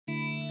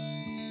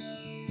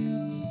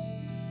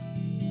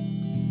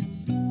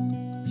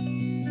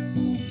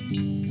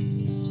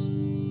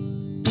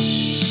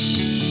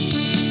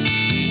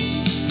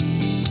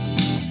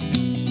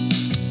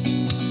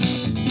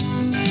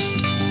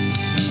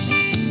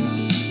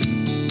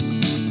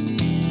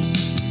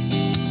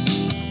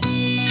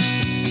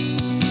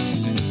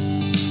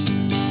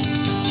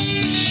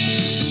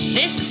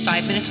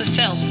5 Minutes with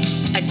Phil,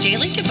 a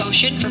daily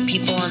devotion for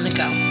people on the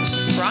go.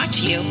 Brought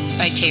to you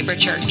by Tabor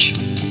Church.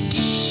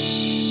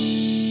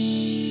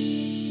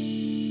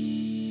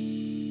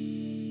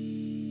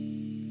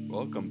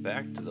 Welcome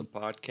back to the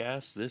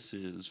podcast. This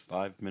is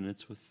 5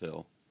 Minutes with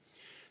Phil.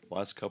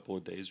 Last couple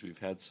of days we've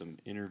had some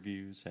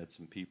interviews, had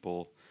some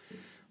people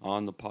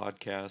on the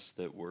podcast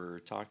that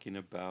were talking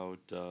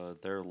about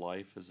their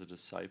life as a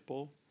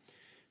disciple.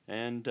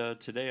 And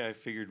today I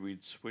figured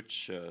we'd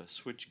switch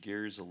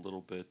gears a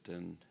little bit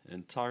and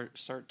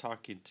start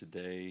talking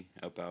today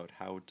about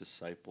how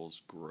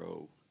disciples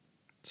grow.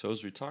 So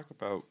as we talk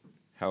about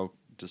how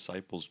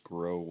disciples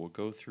grow, we'll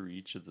go through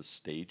each of the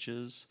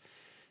stages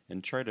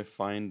and try to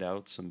find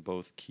out some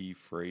both key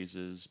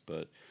phrases,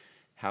 but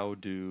how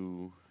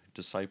do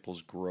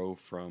disciples grow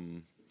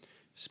from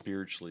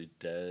spiritually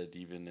dead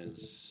even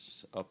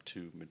as up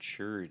to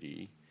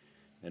maturity,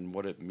 and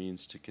what it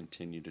means to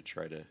continue to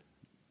try to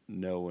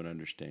know and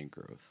understand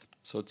growth.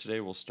 So today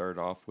we'll start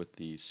off with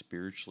the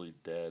spiritually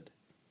dead.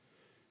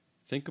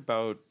 Think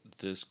about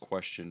this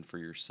question for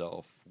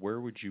yourself. Where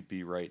would you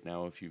be right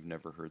now if you've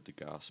never heard the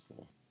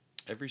gospel?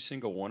 Every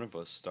single one of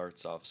us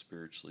starts off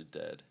spiritually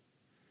dead.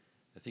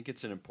 I think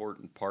it's an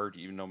important part,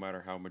 even no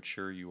matter how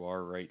mature you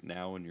are right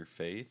now in your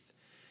faith,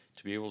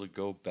 to be able to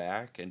go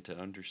back and to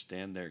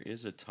understand there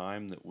is a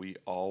time that we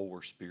all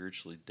were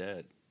spiritually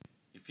dead.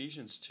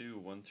 Ephesians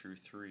 2,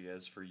 1-3,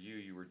 as for you,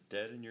 you were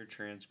dead in your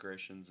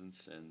transgressions and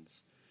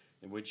sins,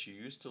 in which you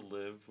used to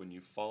live when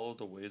you followed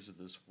the ways of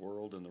this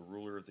world and the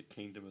ruler of the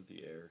kingdom of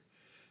the air,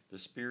 the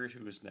spirit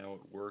who is now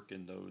at work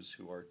in those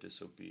who are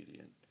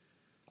disobedient.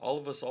 All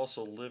of us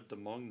also lived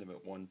among them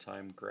at one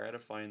time,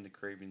 gratifying the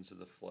cravings of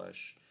the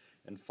flesh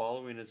and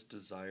following its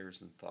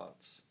desires and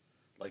thoughts.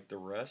 Like the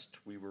rest,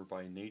 we were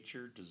by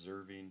nature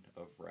deserving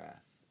of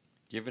wrath.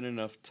 Given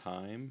enough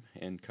time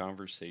and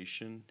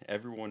conversation,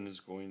 everyone is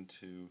going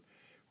to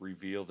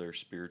reveal their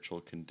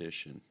spiritual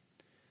condition.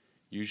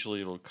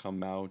 Usually it'll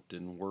come out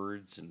in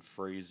words and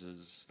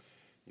phrases,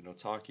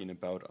 talking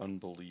about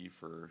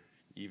unbelief or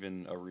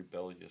even a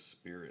rebellious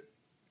spirit.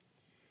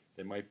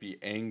 They might be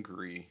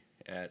angry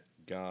at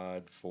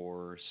God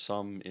for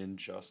some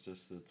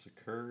injustice that's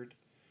occurred.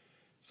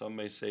 Some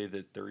may say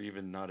that they're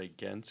even not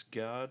against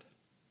God,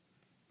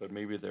 but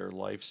maybe their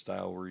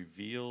lifestyle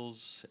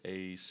reveals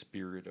a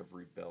spirit of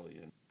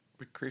rebellion.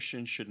 But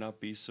Christians should not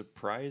be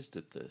surprised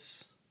at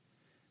this.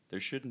 There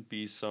shouldn't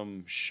be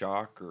some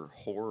shock or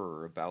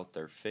horror about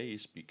their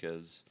face,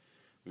 because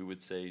we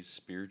would say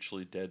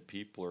spiritually dead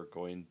people are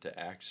going to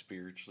act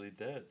spiritually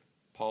dead.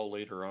 Paul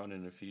later on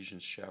in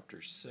Ephesians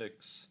chapter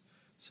 6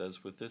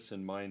 says, with this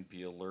in mind,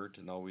 be alert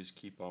and always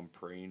keep on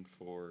praying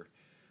for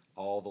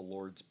all the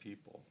Lord's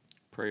people.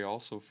 Pray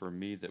also for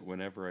me that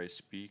whenever I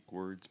speak,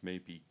 words may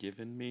be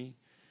given me,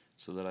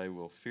 so that I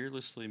will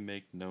fearlessly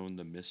make known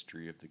the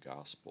mystery of the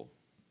gospel.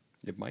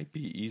 It might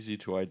be easy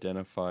to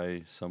identify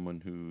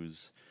someone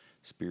who's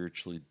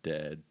spiritually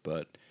dead,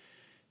 but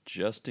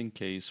just in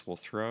case, we'll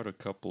throw out a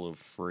couple of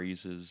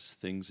phrases,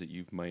 things that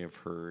you may have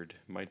heard,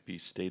 might be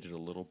stated a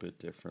little bit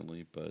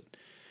differently, but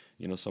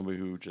somebody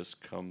who just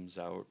comes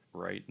out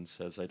right and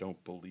says, I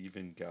don't believe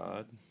in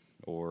God,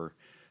 or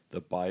the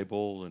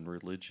Bible and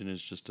religion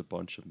is just a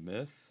bunch of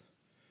myth.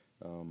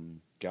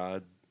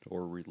 God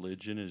or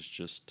religion is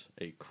just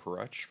a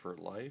crutch for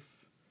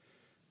life.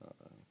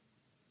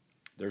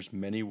 There's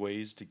many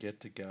ways to get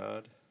to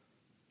God.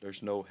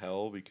 There's no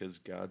hell because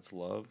God's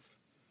love.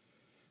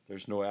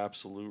 There's no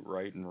absolute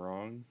right and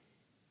wrong.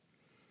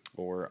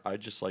 Or I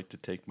just like to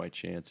take my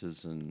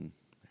chances in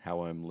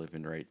how I'm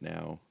living right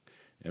now,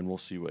 and we'll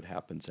see what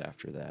happens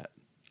after that.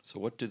 So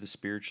what do the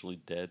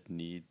spiritually dead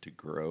need to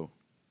grow?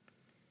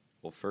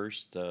 Well,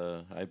 first,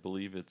 I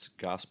believe it's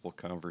gospel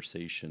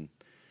conversation,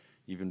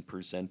 even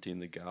presenting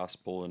the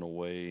gospel in a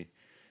way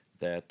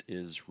that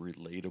is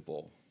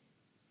relatable.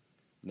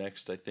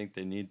 Next, I think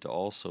they need to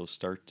also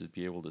start to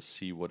be able to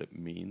see what it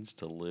means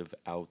to live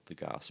out the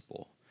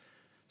gospel.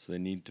 So they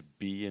need to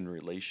be in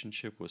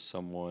relationship with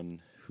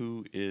someone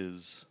who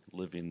is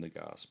living the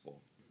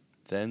gospel.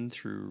 Then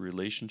through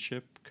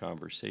relationship,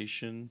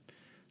 conversation,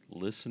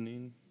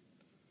 listening,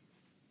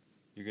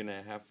 you're going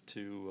to have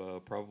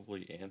to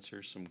probably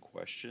answer some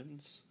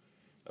questions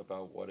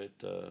about what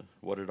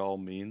it all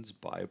means,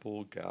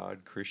 Bible,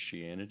 God,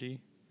 Christianity,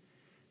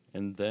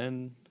 and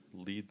then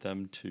lead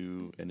them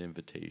to an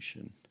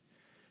invitation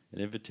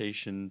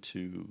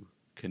to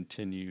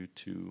continue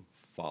to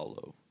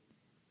follow.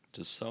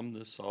 To sum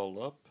this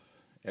all up,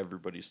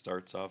 everybody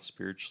starts off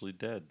spiritually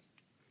dead.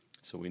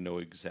 So we know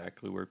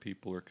exactly where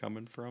people are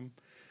coming from.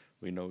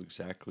 We know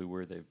exactly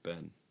where they've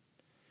been.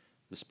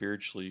 The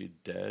spiritually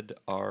dead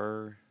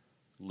are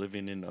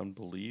living in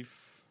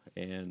unbelief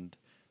and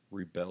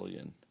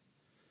rebellion.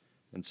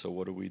 And so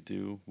what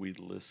do? We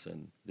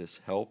listen.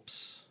 This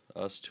helps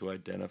us to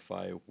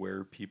identify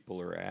where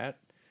people are at,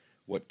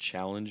 what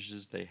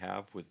challenges they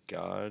have with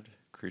God,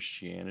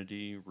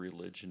 Christianity,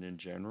 religion in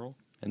general.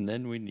 And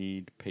then we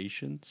need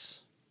patience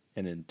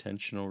and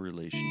intentional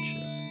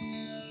relationship.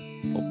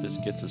 Hope this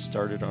gets us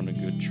started on a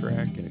good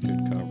track and a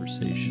good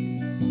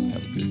conversation.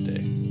 Have a good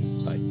day.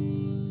 Bye.